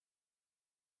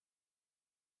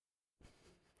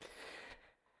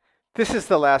This is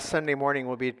the last Sunday morning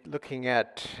we'll be looking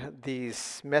at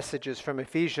these messages from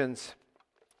Ephesians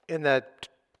in the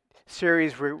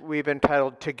series we've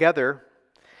entitled Together.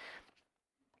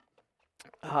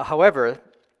 However,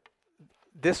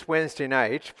 this Wednesday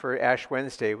night, for Ash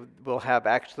Wednesday, we'll have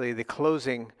actually the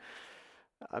closing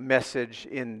message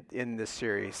in this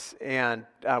series. And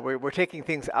we're taking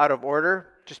things out of order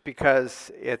just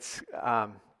because it's,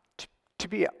 to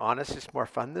be honest, it's more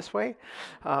fun this way.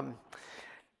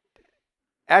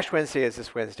 Ash Wednesday is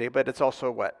this Wednesday, but it's also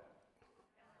what?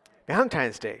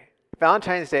 Valentine's Day.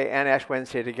 Valentine's Day and Ash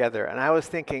Wednesday together. And I was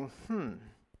thinking,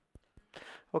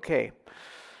 okay.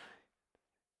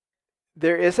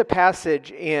 There is a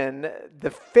passage in the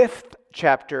 5th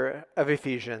chapter of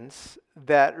Ephesians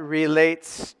that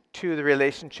relates to the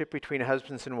relationship between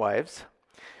husbands and wives,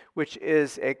 which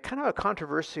is a kind of a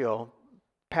controversial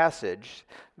passage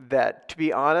that, to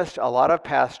be honest, a lot of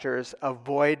pastors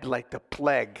avoid like the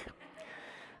plague,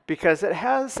 because it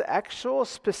has actual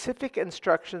specific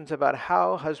instructions about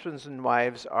how husbands and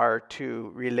wives are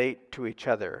to relate to each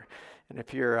other. And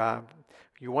if you're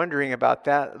wondering about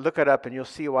that, look it up and you'll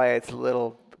see why it's a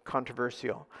little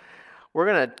controversial. We're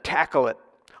going to tackle it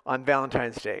on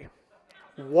Valentine's Day.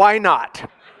 Why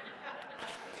not?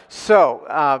 So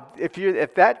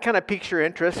if that kind of piques your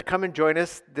interest, come and join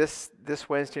us this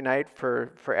Wednesday night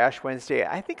for Ash Wednesday.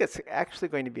 I think it's actually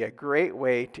going to be a great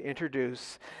way to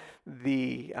introduce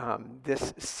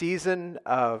this season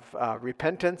of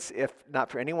repentance, if not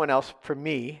for anyone else, for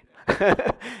me.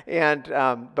 And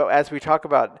but as we talk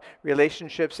about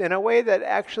relationships in a way that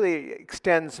actually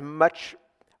extends much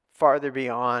farther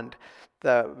beyond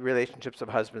the relationships of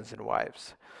husbands and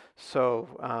wives.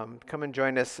 So come and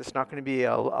join us. It's not going to be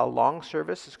a long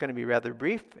service. It's going to be rather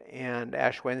brief. And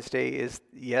Ash Wednesday is,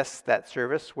 yes, that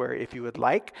service where if you would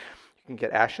like, you can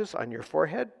get ashes on your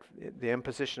forehead, the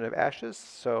imposition of ashes.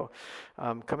 So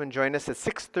come and join us at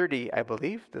 6:30, I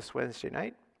believe, this Wednesday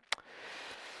night.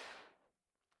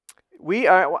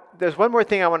 There's one more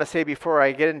thing I want to say before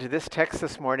I get into this text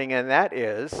this morning, and that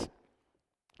is,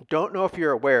 don't know if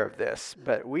you're aware of this,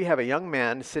 but we have a young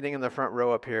man sitting in the front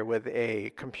row up here with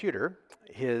a computer,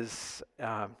 his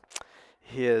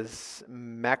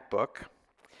MacBook,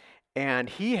 and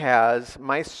he has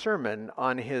my sermon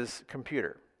on his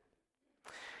computer.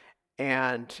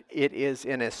 And it is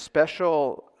in a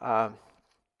special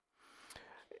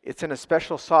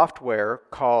software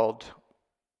called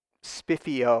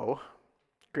Spiffio.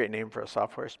 Great name for a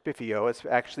software, Spiffio. It's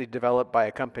actually developed by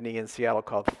a company in Seattle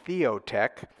called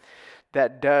Theotech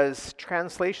that does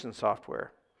translation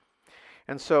software.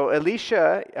 And so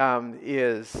Alicia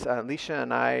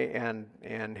and I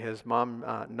and his mom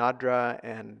Nadra,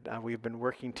 and we've been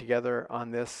working together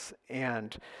on this,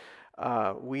 and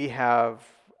we have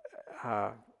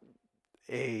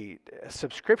a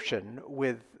subscription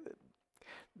with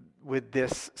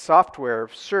this software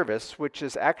service, which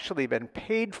has actually been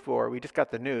paid for. We just got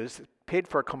the news, paid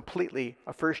for completely.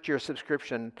 A first-year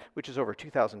subscription, which is over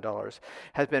 $2,000,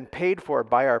 has been paid for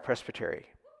by our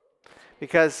presbytery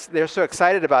because they're so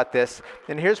excited about this.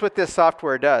 And here's what this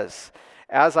software does.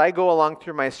 As I go along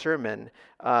through my sermon,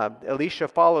 Alicia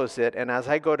follows it, and as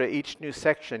I go to each new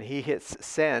section, he hits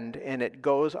send, and it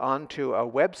goes onto a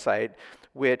website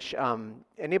which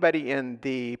anybody in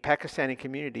the Pakistani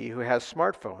community who has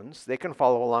smartphones, they can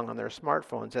follow along on their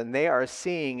smartphones, and they are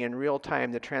seeing in real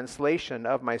time the translation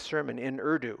of my sermon in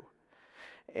Urdu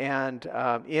and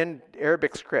in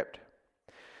Arabic script.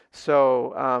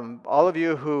 So all of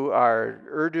you who are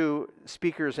Urdu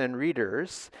speakers and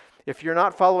readers, if you're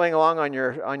not following along on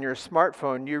your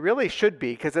smartphone, you really should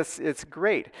be, because it's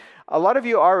great. A lot of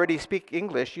you already speak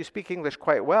English. You speak English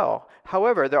quite well.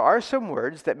 However, there are some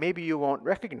words that maybe you won't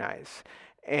recognize.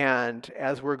 And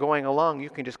as we're going along,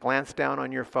 you can just glance down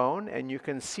on your phone and you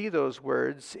can see those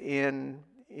words in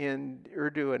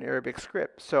Urdu and Arabic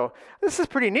script. So this is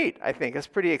pretty neat, I think. It's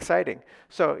pretty exciting.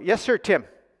 So, yes, sir, Tim.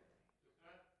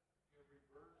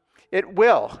 It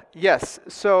will, yes.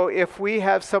 So if we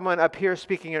have someone up here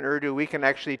speaking in Urdu, we can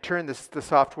actually turn the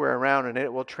software around and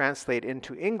it will translate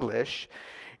into English.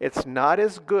 It's not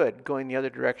as good going the other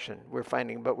direction, we're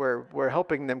finding, but we're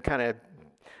helping them kind of.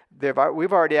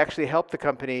 We've already actually helped the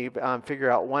company figure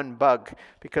out one bug,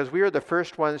 because we are the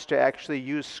first ones to actually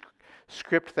use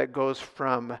script that goes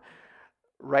from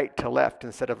right to left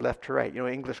instead of left to right. You know,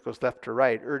 English goes left to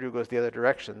right, Urdu goes the other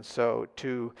direction. So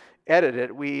to edit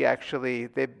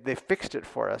it, they fixed it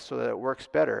for us so that it works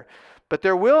better. But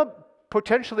there will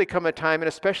potentially come a time, and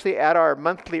especially at our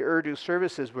monthly Urdu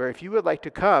services, where if you would like to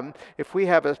come, if we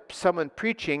have someone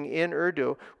preaching in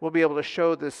Urdu, we'll be able to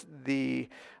show the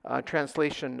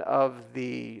translation of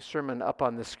the sermon up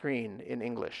on the screen in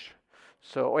English.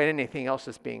 or anything else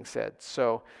that's being said.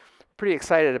 So pretty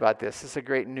excited about this. This is a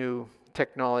great new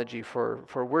technology for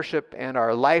worship and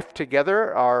our life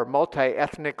together, our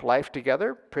multi-ethnic life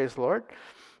together. Praise the Lord.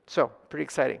 So pretty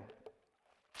exciting.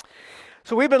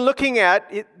 So we've been looking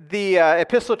at the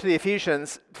epistle to the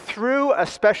Ephesians through a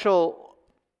special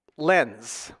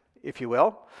lens, if you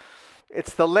will.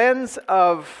 It's the lens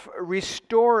of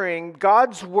restoring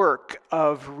God's work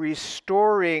of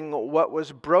restoring what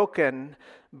was broken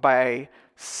by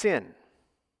sin.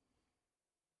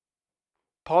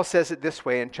 Paul says it this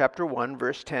way in chapter 1,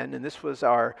 verse 10, and this was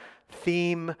our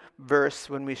theme verse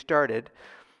when we started,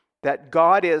 that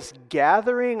God is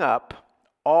gathering up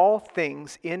all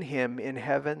things in him in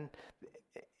heaven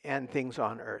and things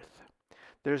on earth.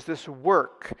 There's this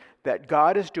work that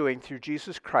God is doing through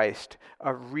Jesus Christ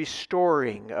of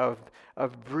restoring, of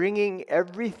bringing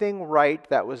everything right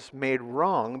that was made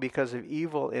wrong because of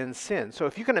evil and sin. So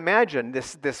if you can imagine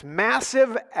this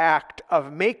massive act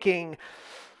of making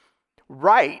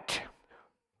right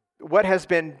what has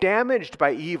been damaged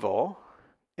by evil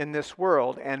in this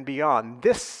world and beyond,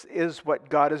 this is what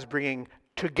God is bringing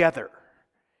together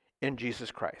in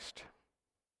Jesus Christ.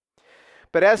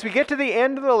 But as we get to the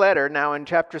end of the letter now in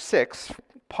chapter 6,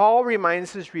 Paul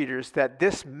reminds his readers that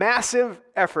this massive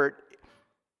effort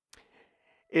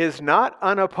is not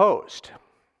unopposed.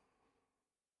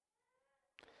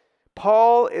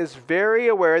 Paul is very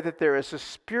aware that there is a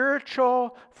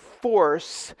spiritual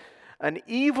force, an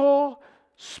evil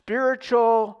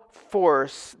spiritual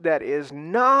force that is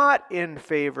not in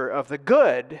favor of the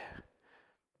good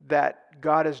that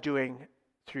God is doing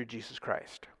through Jesus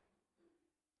Christ.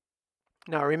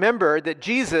 Now remember that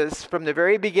Jesus, from the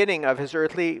very beginning of his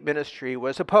earthly ministry,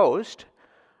 was opposed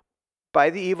by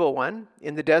the evil one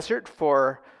in the desert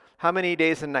for how many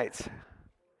days and nights?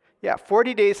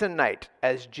 40 days and night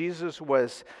as Jesus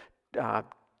was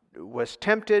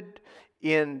tempted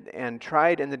and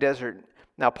tried in the desert.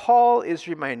 Now Paul is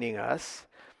reminding us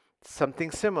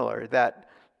something similar, that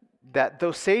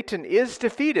though Satan is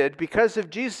defeated because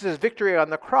of Jesus' victory on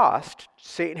the cross,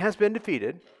 Satan has been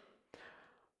defeated,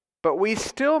 but we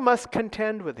still must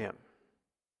contend with him.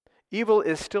 Evil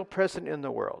is still present in the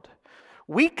world.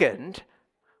 Weakened,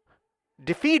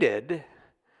 defeated,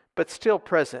 but still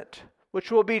present, which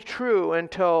will be true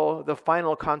until the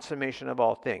final consummation of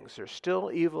all things. There's still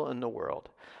evil in the world.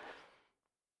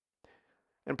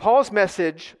 And Paul's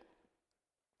message,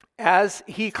 as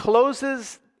he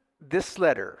closes this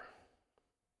letter,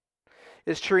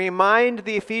 is to remind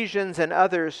the Ephesians and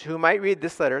others who might read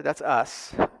this letter, that's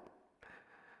us,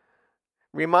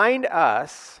 remind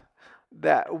us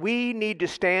that we need to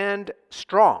stand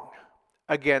strong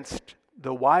against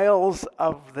the wiles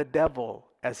of the devil,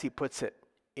 as he puts it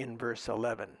in verse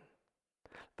 11.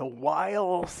 The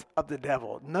wiles of the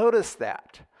devil. Notice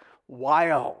that.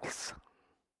 Wiles.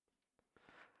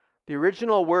 The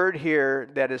original word here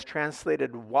that is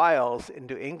translated wiles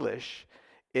into English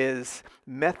is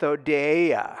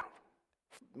methodeia,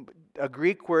 a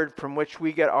Greek word from which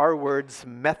we get our words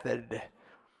method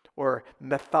or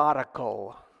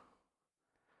methodical.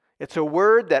 It's a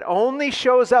word that only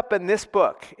shows up in this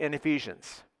book in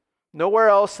Ephesians. Nowhere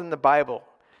else in the Bible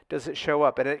does it show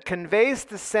up. And it conveys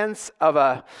the sense of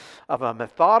a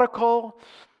methodical,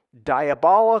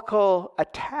 diabolical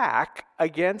attack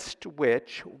against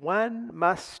which one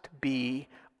must be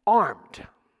armed.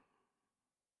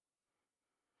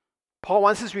 Paul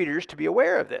wants his readers to be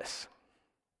aware of this.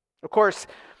 Of course,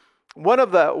 one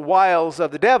of the wiles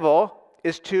of the devil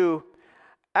is to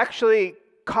actually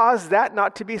cause that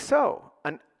not to be so,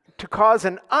 to cause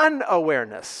an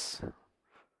unawareness.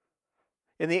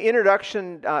 In the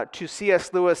introduction to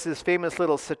C.S. Lewis's famous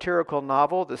little satirical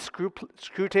novel, The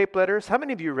Screwtape Letters, how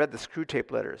many of you read The Screwtape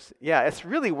Letters? Yeah, it's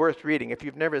really worth reading if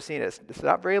you've never seen it. It's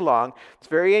not very long, it's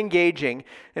very engaging,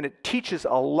 and it teaches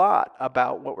a lot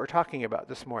about what we're talking about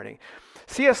this morning.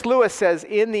 C.S. Lewis says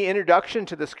in the introduction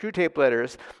to The Screwtape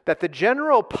Letters that the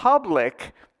general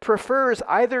public prefers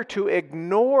either to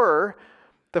ignore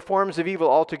the forms of evil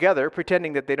altogether,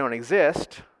 pretending that they don't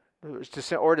exist,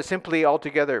 or to simply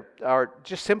altogether, or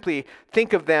just simply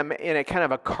think of them in a kind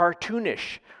of a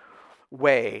cartoonish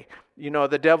way. You know,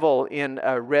 the devil in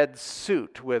a red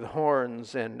suit with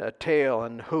horns and a tail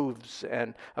and hooves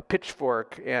and a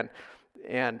pitchfork, and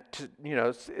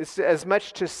it's as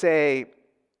much to say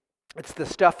it's the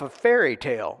stuff of fairy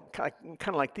tale, kind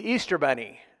of like the Easter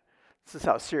Bunny. This is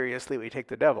how seriously we take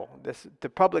the devil. The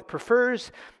public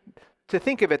prefers to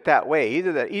think of it that way,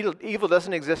 either that evil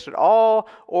doesn't exist at all,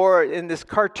 or in this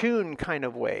cartoon kind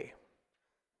of way.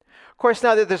 Of course,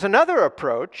 now that there's another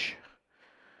approach,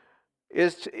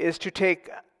 is to take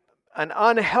an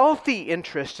unhealthy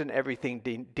interest in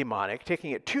everything demonic,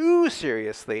 taking it too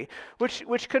seriously,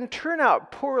 which can turn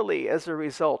out poorly as a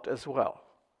result as well.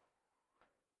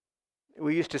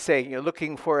 We used to say,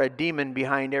 looking for a demon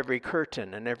behind every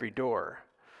curtain and every door.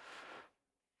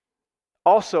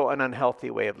 Also an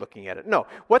unhealthy way of looking at it. No,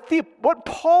 what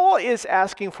Paul is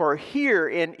asking for here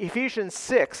in Ephesians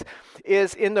 6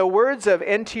 is, in the words of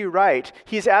N.T. Wright,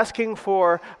 he's asking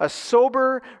for a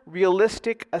sober,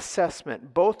 realistic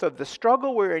assessment, both of the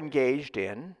struggle we're engaged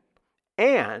in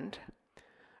and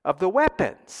of the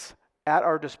weapons at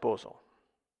our disposal.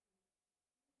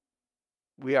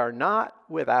 We are not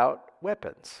without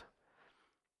weapons.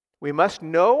 We must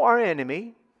know our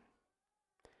enemy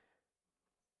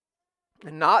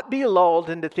and not be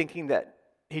lulled into thinking that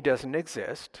he doesn't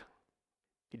exist.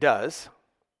 He does.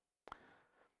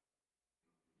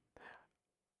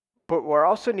 But we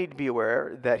also need to be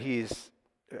aware that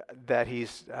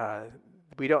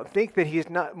we don't think that he's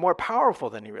not more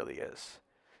powerful than he really is,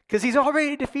 because he's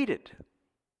already defeated,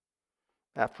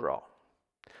 after all.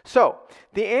 So,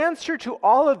 the answer to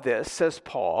all of this, says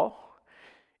Paul,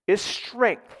 is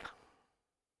strength.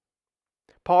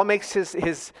 Paul makes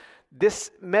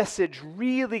this message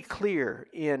really clear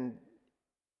in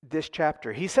this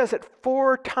chapter. He says it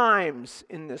 4 times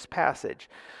in this passage.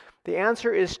 The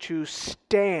answer is to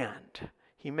stand.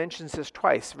 He mentions this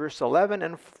twice, verse 11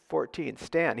 and 14.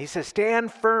 Stand. He says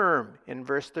stand firm in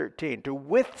verse 13, to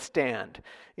withstand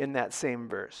in that same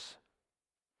verse.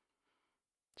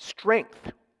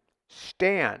 Strength.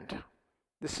 Stand.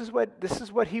 This is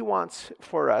what he wants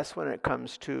for us when it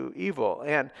comes to evil.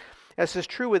 And as is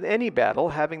true with any battle,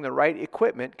 having the right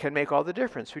equipment can make all the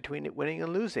difference between winning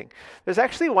and losing. There's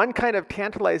actually one kind of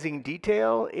tantalizing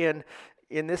detail in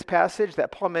this passage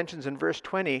that Paul mentions in verse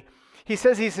 20. He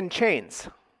says he's in chains.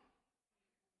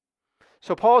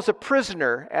 So Paul is a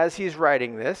prisoner as he's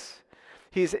writing this.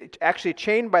 He's actually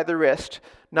chained by the wrist,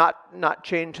 not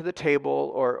chained to the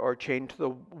table or chained to the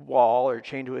wall or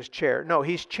chained to his chair. No,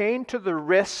 he's chained to the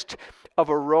wrist of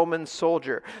a Roman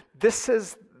soldier. This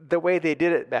is the way they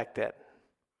did it back then.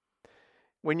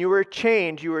 When you were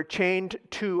chained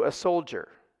to a soldier.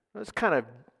 It's kind of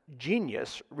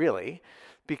genius, really,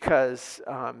 because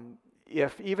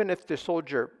even if the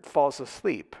soldier falls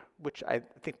asleep, which I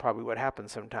think probably would happen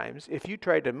sometimes, if you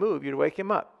tried to move, you'd wake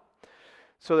him up.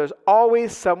 So there's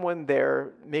always someone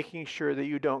there making sure that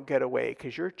you don't get away,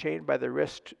 because you're chained by the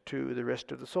wrist to the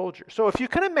wrist of the soldier. So if you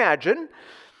can imagine,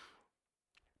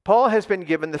 Paul has been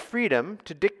given the freedom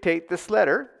to dictate this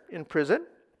letter in prison.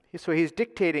 So he's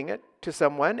dictating it to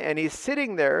someone, and he's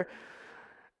sitting there.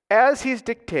 As he's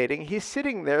dictating, he's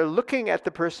sitting there looking at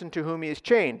the person to whom he is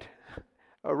chained,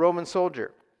 a Roman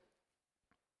soldier.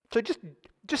 So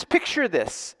just picture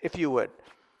this, if you would.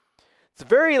 It's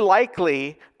very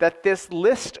likely that this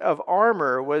list of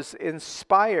armor was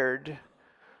inspired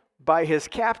by his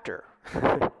captor.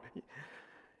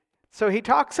 So he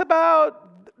talks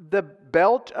about the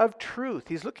belt of truth.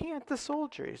 He's looking at the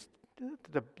soldier.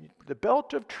 The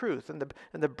belt of truth and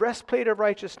the breastplate of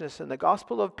righteousness and the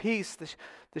gospel of peace,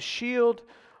 the shield,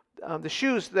 the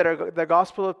shoes that are the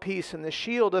gospel of peace, and the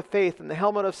shield of faith, and the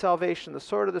helmet of salvation, the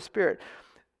sword of the Spirit.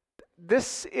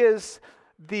 This is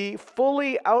the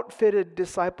fully outfitted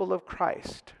disciple of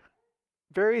Christ,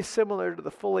 very similar to the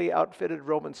fully outfitted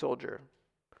Roman soldier,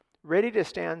 ready to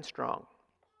stand strong.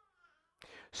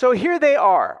 So here they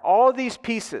are, all these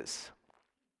pieces.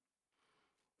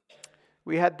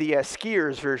 We had the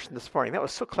skiers version this morning. That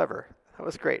was so clever. That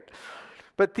was great.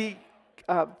 But the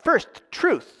first,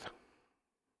 truth.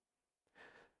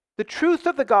 The truth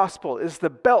of the gospel is the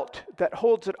belt that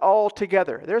holds it all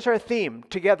together. There's our theme,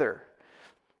 together.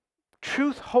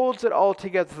 Truth holds it all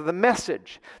together. The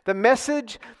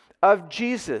message of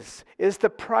Jesus is the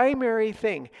primary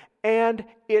thing, and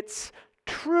it's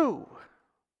true.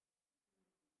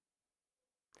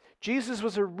 Jesus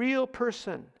was a real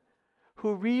person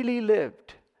who really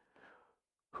lived,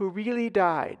 who really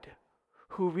died,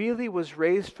 who really was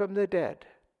raised from the dead,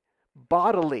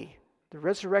 bodily. The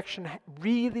resurrection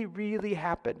really, really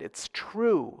happened. It's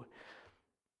true.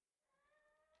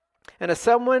 And as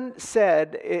someone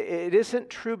said, it isn't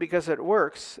true because it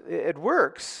works. It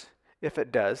works, if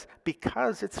it does,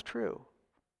 because it's true.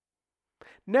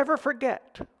 Never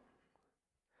forget.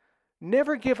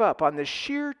 Never give up on the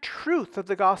sheer truth of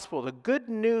the gospel, the good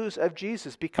news of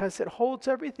Jesus, because it holds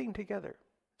everything together.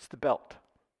 It's the belt.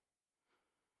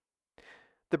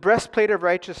 The breastplate of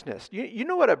righteousness. You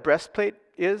know what a breastplate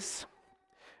is?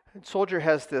 A soldier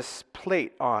has this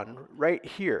plate on right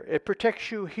here. It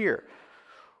protects you here.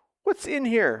 What's in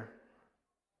here?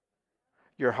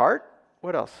 Your heart?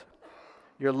 What else?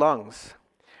 Your lungs.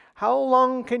 How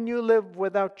long can you live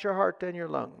without your heart and your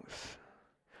lungs?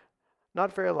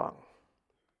 Not very long.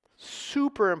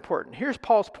 Super important. Here's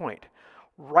Paul's point.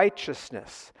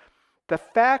 Righteousness. The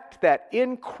fact that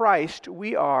in Christ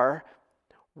we are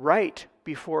right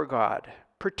before God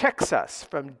protects us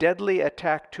from deadly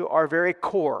attack to our very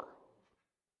core.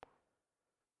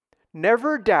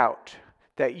 Never doubt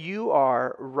that you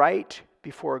are right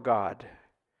before God.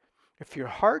 If your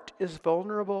heart is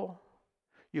vulnerable,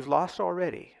 you've lost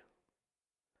already.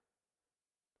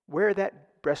 Wear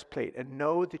that breastplate and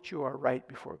know that you are right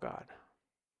before God.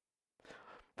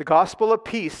 The gospel of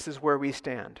peace is where we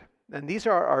stand. And these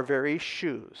are our very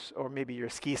shoes, or maybe your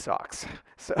ski socks.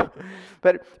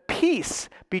 But peace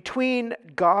between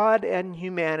God and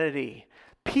humanity.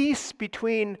 Peace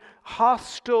between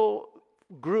hostile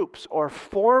groups or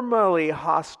formerly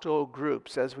hostile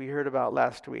groups, as we heard about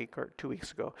last week or 2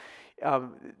 weeks ago.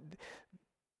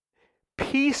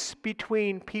 Peace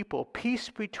between people, peace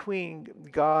between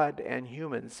God and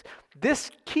humans.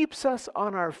 This keeps us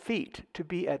on our feet to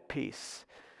be at peace.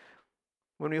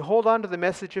 When we hold on to the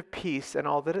message of peace and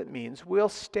all that it means, we'll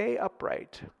stay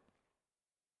upright.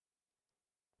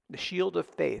 The shield of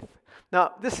faith.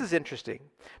 Now, this is interesting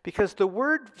because the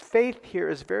word faith here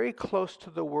is very close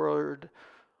to the word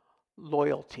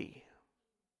loyalty.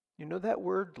 You know that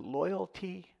word,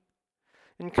 loyalty?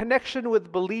 In connection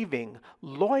with believing,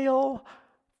 loyal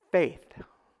faith.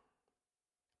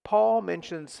 Paul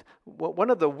mentions one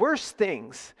of the worst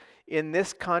things in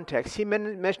this context. He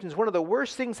mentions one of the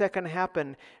worst things that can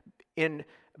happen in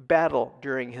battle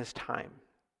during his time.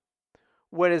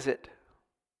 What is it?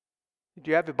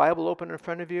 Do you have your Bible open in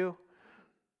front of you?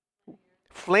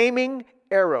 Flaming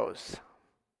arrows.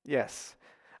 Yes.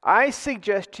 I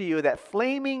suggest to you that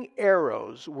flaming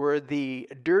arrows were the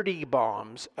dirty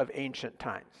bombs of ancient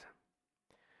times.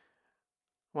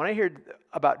 When I hear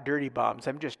about dirty bombs,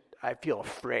 I feel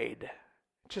afraid.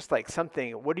 Just like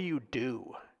something, what do you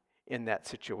do in that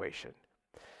situation?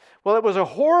 Well, it was a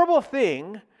horrible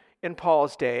thing in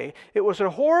Paul's day. It was a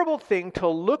horrible thing to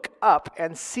look up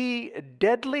and see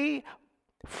deadly,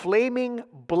 flaming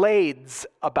blades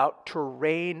about to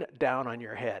rain down on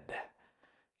your head.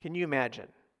 Can you imagine?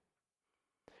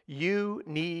 You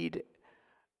need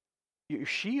your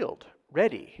shield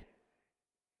ready.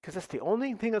 Because that's the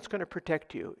only thing that's going to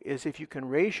protect you, is if you can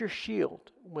raise your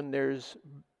shield when there's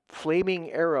flaming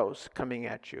arrows coming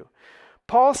at you.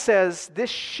 Paul says this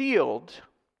shield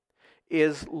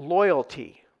is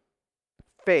loyalty,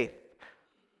 faith.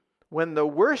 When the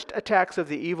worst attacks of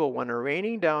the evil one are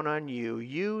raining down on you,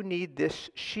 you need this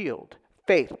shield,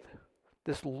 faith,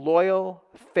 this loyal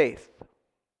faith.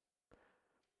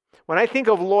 When I think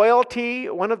of loyalty,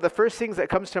 one of the first things that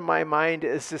comes to my mind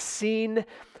is the scene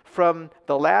from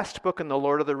the last book in the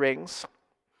Lord of the Rings,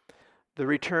 The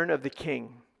Return of the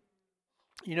King.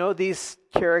 You know these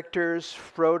characters,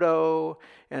 Frodo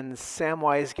and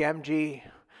Samwise Gamgee?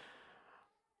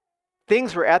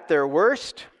 Things were at their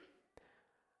worst.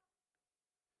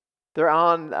 They're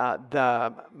on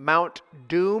the Mount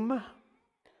Doom.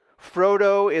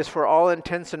 Frodo is, for all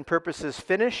intents and purposes,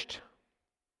 finished.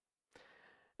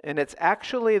 And it's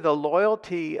actually the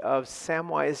loyalty of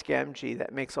Samwise Gamgee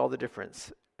that makes all the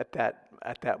difference at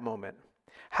that moment.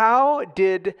 How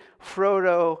did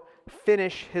Frodo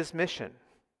finish his mission?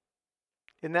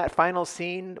 In that final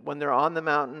scene when they're on the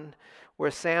mountain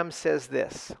where Sam says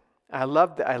this. I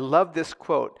love this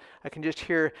quote. I can just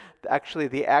hear actually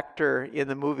the actor in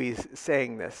the movies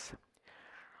saying this.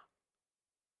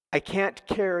 I can't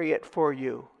carry it for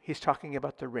you. He's talking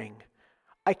about the ring.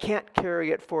 I can't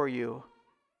carry it for you,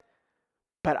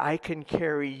 but I can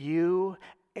carry you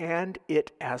and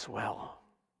it as well.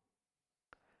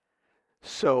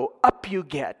 So up you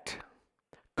get.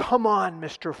 Come on,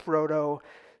 Mr. Frodo.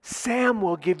 Sam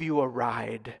will give you a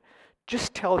ride.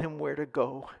 Just tell him where to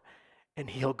go, and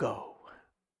he'll go.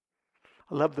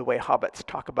 I love the way hobbits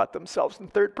talk about themselves in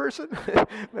third person.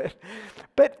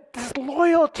 but this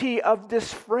loyalty of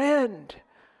this friend.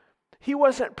 He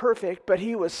wasn't perfect, but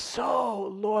he was so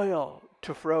loyal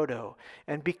to Frodo.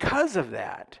 And because of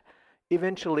that,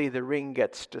 eventually the ring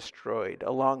gets destroyed,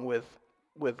 along with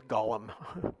Gollum.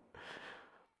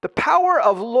 The power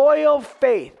of loyal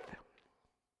faith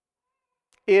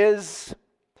is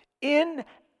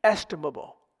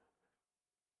inestimable.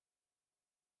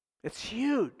 It's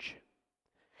huge.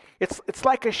 It's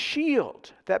like a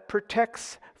shield that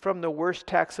protects from the worst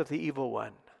attacks of the evil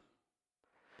one.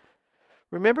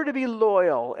 Remember to be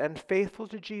loyal and faithful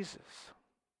to Jesus.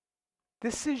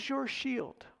 This is your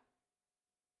shield.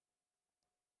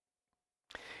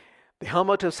 The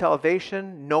helmet of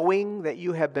salvation, knowing that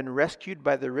you have been rescued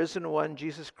by the risen one,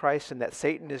 Jesus Christ, and that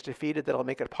Satan is defeated, that'll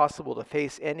make it possible to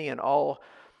face any and all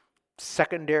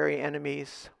secondary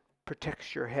enemies,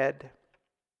 protects your head.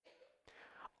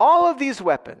 All of these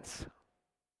weapons,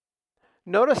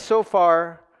 notice so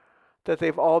far that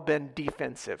they've all been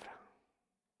defensive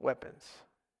weapons.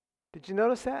 Did you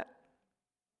notice that?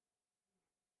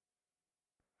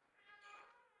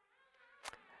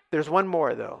 There's one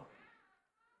more, though.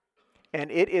 And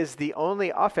it is the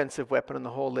only offensive weapon on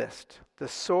the whole list. The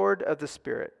sword of the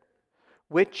Spirit,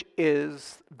 which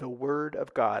is the Word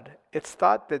of God. It's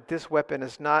thought that this weapon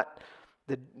is not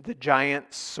the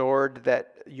giant sword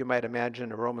that you might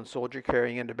imagine a Roman soldier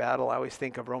carrying into battle. I always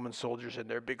think of Roman soldiers and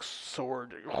their big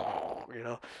sword, you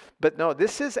know. But no,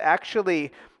 this is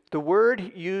actually, the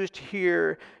word used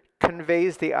here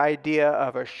conveys the idea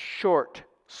of a short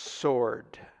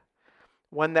sword.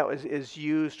 One that is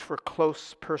used for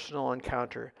close personal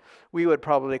encounter. We would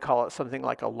probably call it something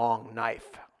like a long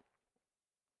knife.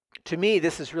 To me,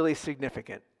 this is really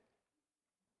significant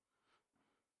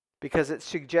because it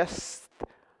suggests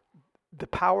the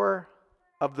power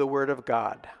of the Word of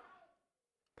God.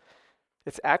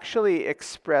 It's actually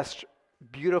expressed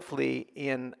beautifully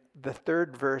in the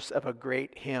third verse of a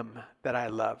great hymn that I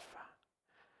love.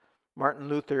 Martin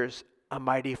Luther's "A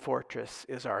Mighty Fortress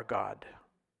is Our God."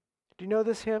 Do you know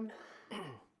this hymn?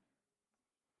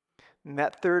 In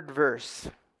that third verse,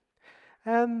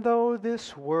 "And though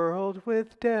this world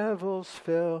with devils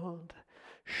filled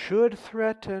should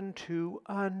threaten to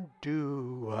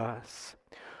undo us,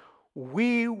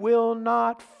 we will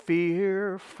not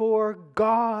fear, for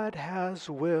God has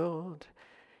willed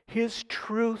His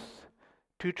truth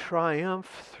to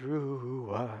triumph through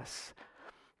us.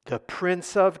 The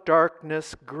Prince of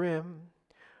Darkness grim,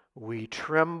 we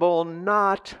tremble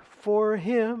not for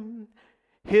him.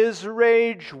 His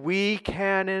rage we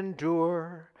can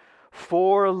endure,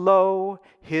 for lo,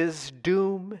 his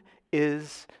doom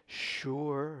is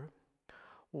sure.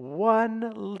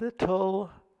 One little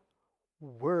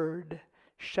word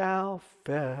shall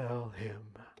fell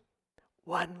him."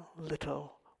 One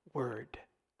little word.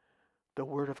 The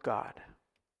Word of God.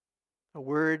 A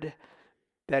word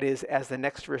that is, as the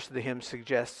next verse of the hymn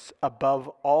suggests, above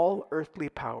all earthly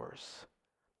powers.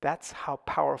 That's how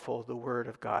powerful the Word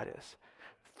of God is.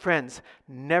 Friends,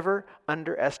 never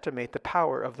underestimate the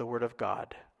power of the Word of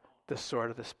God, the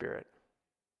sword of the Spirit.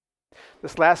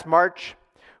 This last March,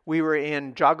 we were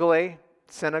in Jogale,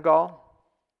 Senegal,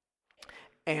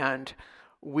 and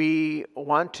we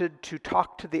wanted to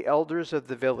talk to the elders of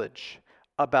the village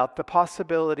about the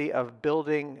possibility of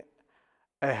building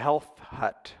a health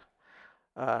hut,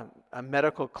 a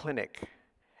medical clinic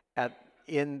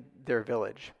in their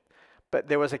village. But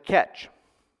there was a catch.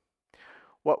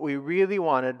 What we really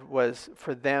wanted was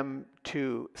for them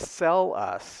to sell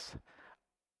us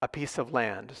a piece of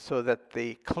land so that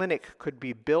the clinic could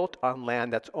be built on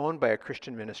land that's owned by a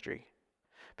Christian ministry.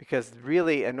 Because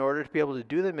really, in order to be able to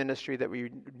do the ministry that we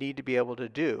need to be able to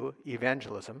do,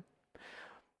 evangelism,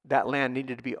 that land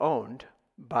needed to be owned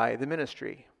by the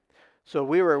ministry. So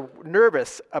we were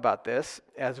nervous about this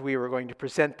as we were going to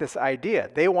present this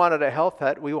idea. They wanted a health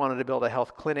hut. We wanted to build a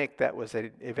health clinic that was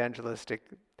an evangelistic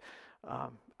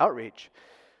outreach.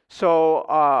 So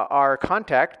our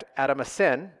contact, Adam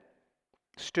Asen,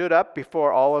 stood up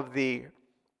before all of the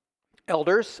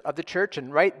elders of the church,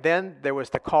 and right then there was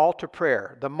the call to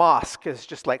prayer. The mosque is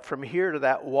just like from here to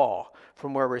that wall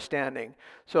from where we're standing.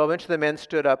 So a bunch of the men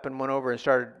stood up and went over and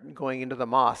started going into the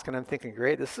mosque, and I'm thinking,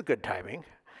 great, this is good timing.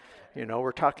 You know,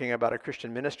 we're talking about a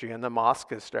Christian ministry, and the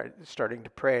mosque is starting to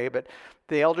pray. But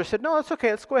the elder said, no, it's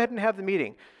okay. Let's go ahead and have the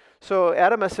meeting. So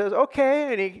Adam says,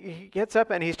 okay, and he gets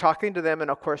up, and he's talking to them in,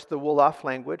 of course, the Wolof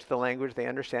language, the language they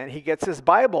understand. He gets his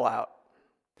Bible out.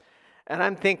 And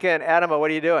I'm thinking, Adam,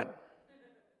 what are you doing?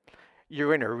 You're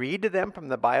going to read to them from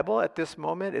the Bible at this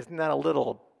moment? Isn't that a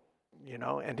little,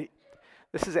 and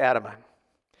this is Adam.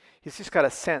 He's just got a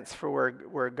sense for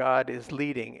where God is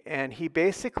leading. And he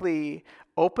basically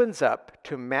opens up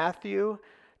to Matthew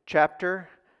chapter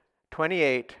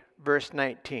 28, verse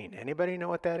 19. Anybody know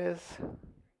what that is?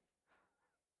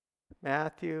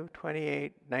 Matthew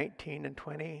 28, 19 and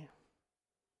 20.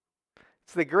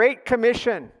 It's the Great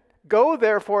Commission. Go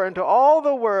therefore into all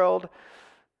the world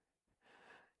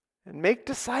and make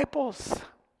disciples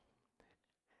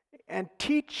and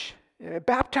teach,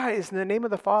 baptize in the name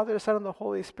of the Father, the Son, and the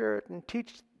Holy Spirit, and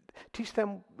teach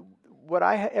them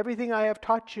everything I have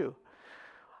taught you.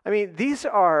 I mean, these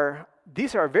are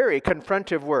very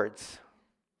confrontive words.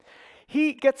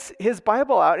 He gets his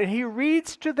Bible out and he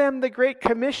reads to them the Great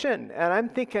Commission, and I'm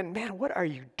thinking, man, what are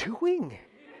you doing?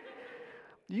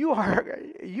 you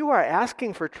are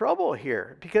asking for trouble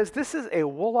here, because this is a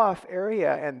Wolof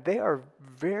area and they are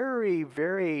very,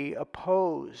 very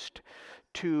opposed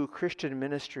to Christian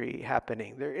ministry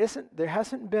happening. There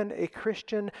hasn't been a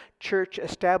Christian church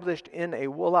established in a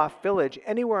Wolof village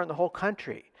anywhere in the whole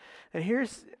country. And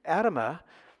here's Adama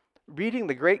reading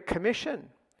the Great Commission.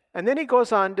 And then he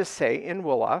goes on to say in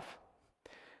Wolof,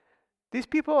 these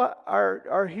people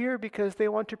are here because they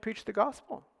want to preach the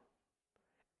gospel.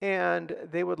 And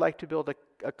they would like to build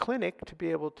a clinic to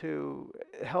be able to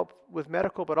help with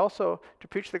medical, but also to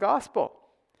preach the gospel.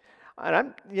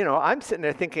 And I'm sitting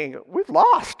there thinking, we've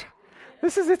lost.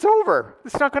 It's over.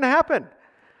 It's not going to happen.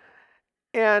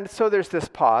 And so there's this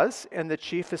pause, and the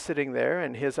chief is sitting there,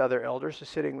 and his other elders are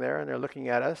sitting there, and they're looking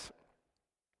at us.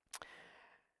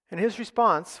 And his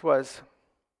response was,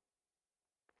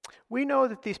 we know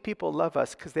that these people love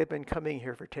us because they've been coming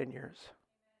here for 10 years.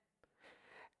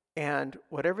 And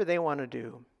whatever they want to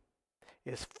do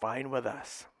is fine with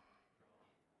us.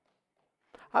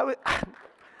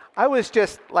 I was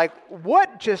just like,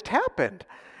 what just happened?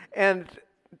 And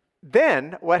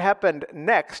then what happened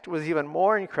next was even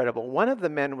more incredible. One of the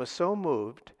men was so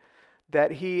moved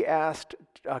that he asked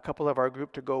a couple of our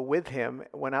group to go with him,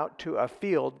 went out to a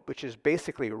field, which is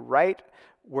basically right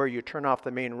where you turn off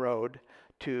the main road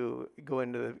to go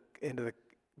into the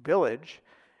village.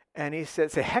 And he said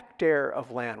it's a hectare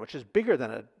of land, which is bigger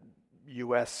than a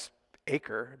U.S.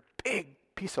 acre, big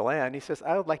piece of land. He says,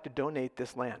 I would like to donate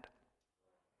this land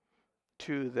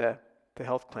to the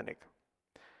health clinic,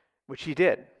 which he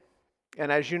did.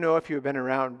 And as you know, if you've been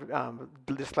around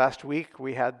this last week,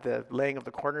 we had the laying of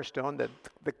the cornerstone, that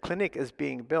the clinic is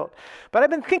being built. But I've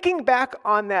been thinking back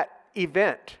on that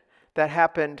event that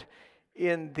happened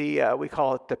in the, we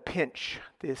call it the Pinch,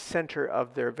 the center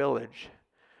of their village,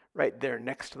 right there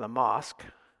next to the mosque.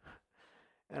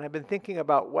 And I've been thinking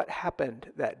about what happened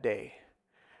that day.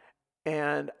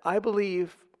 And I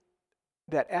believe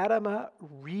that Adama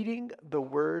reading the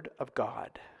Word of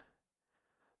God,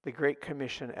 the Great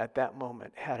Commission at that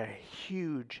moment, had a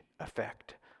huge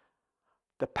effect.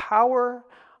 The power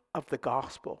of the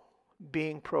gospel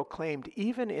being proclaimed,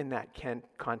 even in that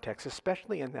context,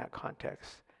 especially in that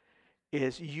context,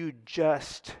 is you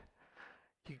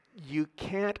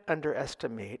can't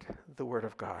underestimate the Word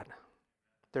of God.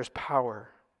 There's power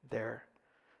there.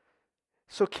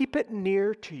 So keep it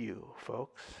near to you,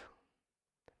 folks.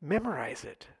 Memorize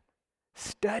it.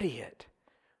 Study it.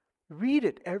 Read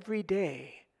it every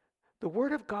day. The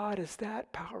Word of God is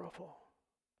that powerful.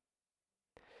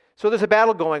 So there's a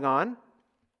battle going on.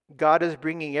 God is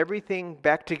bringing everything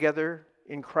back together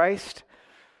in Christ,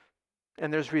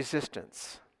 and there's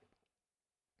resistance.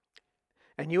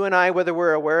 And you and I, whether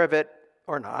we're aware of it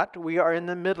or not, we are in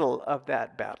the middle of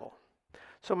that battle.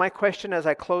 So my question as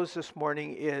I close this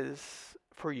morning is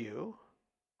for you,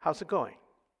 how's it going?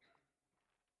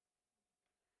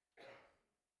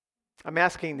 I'm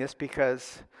asking this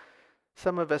because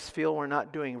some of us feel we're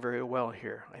not doing very well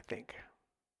here, I think.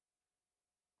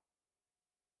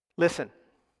 Listen,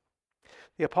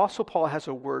 the Apostle Paul has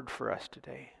a word for us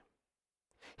today.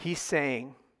 He's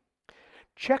saying,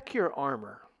 check your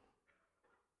armor.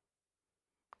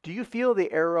 Do you feel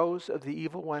the arrows of the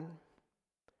evil one?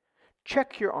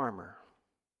 Check your armor.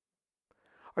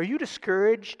 Are you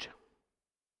discouraged?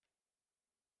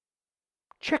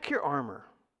 Check your armor.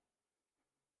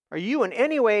 Are you in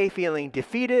any way feeling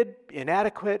defeated,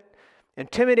 inadequate,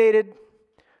 intimidated,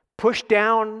 pushed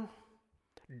down,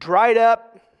 dried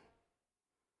up,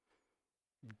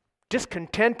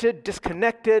 discontented,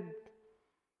 disconnected,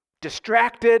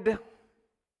 distracted,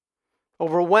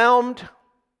 overwhelmed,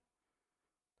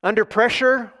 under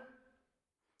pressure?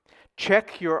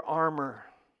 Check your armor.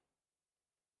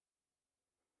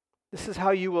 This is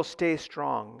how you will stay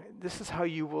strong. This is how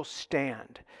you will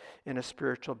stand in a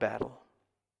spiritual battle.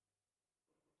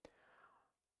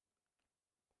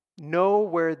 Know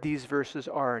where these verses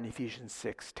are in Ephesians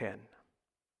 6:10.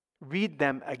 Read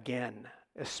them again,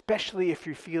 especially if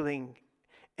you're feeling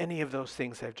any of those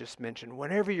things I've just mentioned,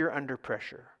 whenever you're under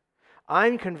pressure.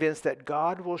 I'm convinced that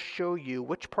God will show you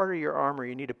which part of your armor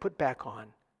you need to put back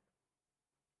on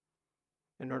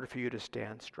in order for you to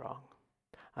stand strong.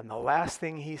 And the last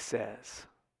thing he says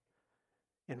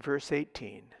in verse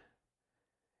 18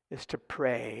 is to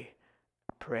pray,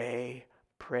 pray,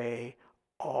 pray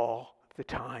all the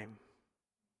time.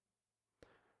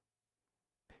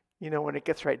 You know, when it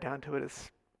gets right down to it,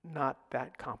 it's not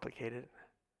that complicated.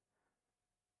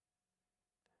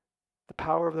 The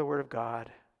power of the Word of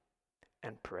God,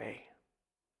 and pray.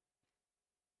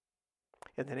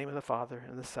 In the name of the Father,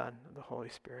 and the Son, and the Holy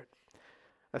Spirit.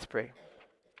 Let's pray.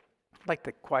 I'd like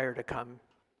the choir to come.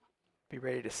 be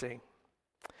ready to sing.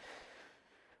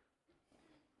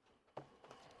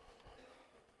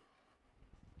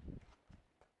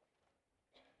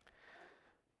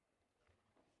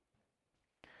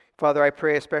 Father, I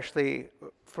pray especially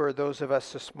for those of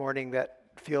us this morning that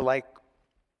feel like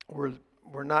we're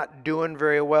not doing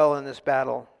very well in this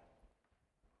battle.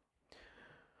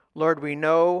 Lord, we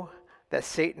know that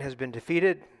Satan has been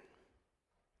defeated.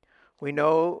 We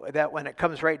know that when it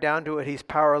comes right down to it, he's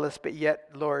powerless, but yet,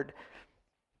 Lord,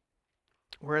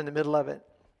 we're in the middle of it.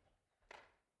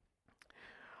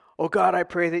 Oh God, I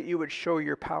pray that you would show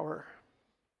your power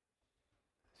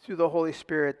through the Holy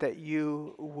Spirit, that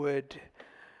you would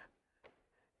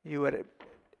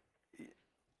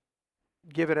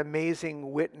give an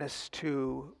amazing witness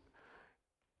to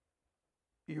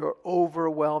your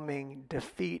overwhelming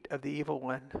defeat of the evil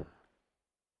one.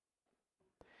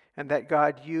 And that,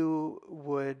 God, you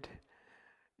would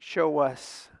show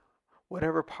us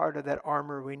whatever part of that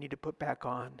armor we need to put back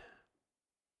on.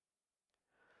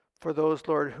 For those,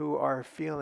 Lord, who are feeling